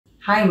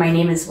Hi, my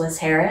name is Liz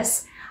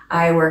Harris.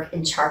 I work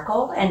in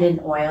charcoal and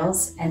in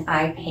oils, and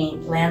I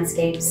paint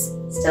landscapes,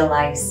 still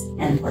lifes,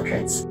 and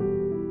portraits.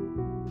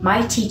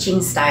 My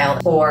teaching style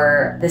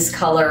for this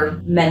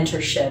color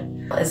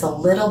mentorship is a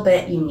little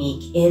bit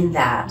unique in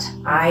that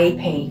I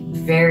pay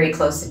very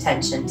close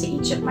attention to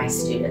each of my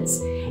students,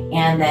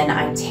 and then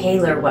I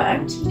tailor what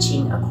I'm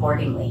teaching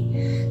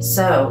accordingly.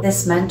 So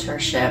this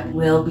mentorship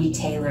will be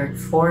tailored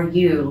for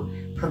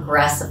you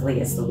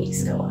progressively as the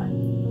weeks go on.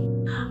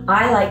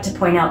 I like to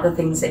point out the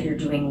things that you're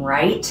doing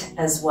right,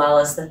 as well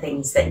as the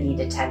things that need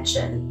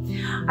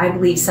attention. I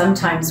believe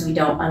sometimes we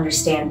don't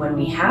understand when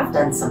we have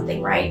done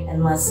something right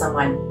unless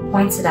someone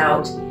points it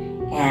out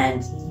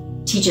and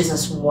teaches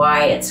us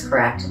why it's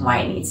correct and why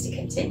it needs to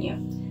continue.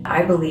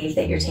 I believe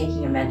that you're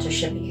taking a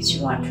mentorship because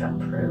you want to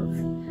improve.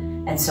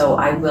 And so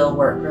I will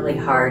work really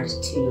hard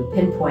to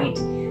pinpoint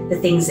the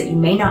things that you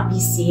may not be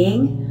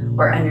seeing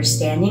or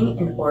understanding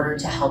in order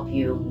to help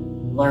you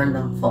learn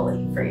them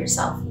fully for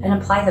yourself and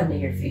apply them to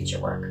your future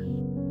work.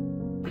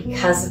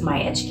 Because of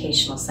my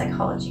educational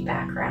psychology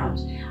background,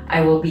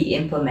 I will be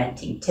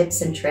implementing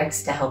tips and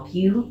tricks to help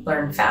you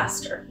learn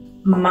faster.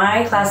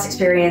 My class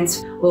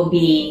experience will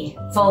be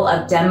full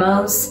of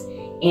demos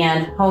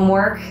and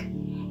homework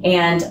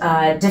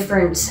and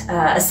different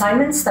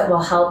assignments that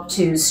will help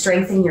to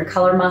strengthen your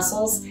color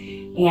muscles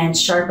and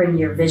sharpen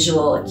your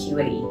visual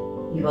acuity.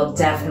 You will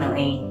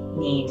definitely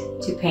need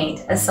to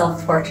paint a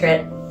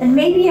self-portrait, and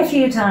maybe a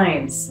few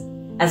times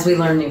as we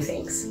learn new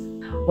things.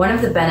 One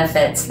of the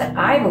benefits that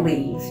I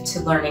believe to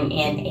learning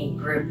in a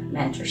group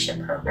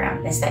mentorship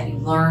program is that you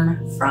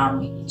learn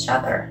from each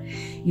other.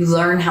 You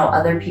learn how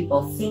other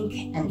people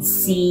think and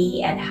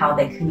see and how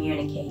they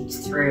communicate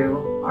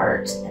through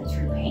art and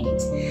through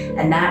paint.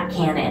 And that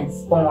can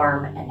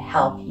inform and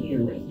help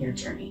you in your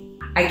journey.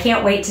 I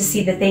can't wait to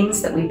see the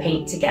things that we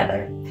paint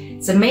together.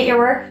 Submit your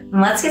work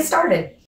and let's get started.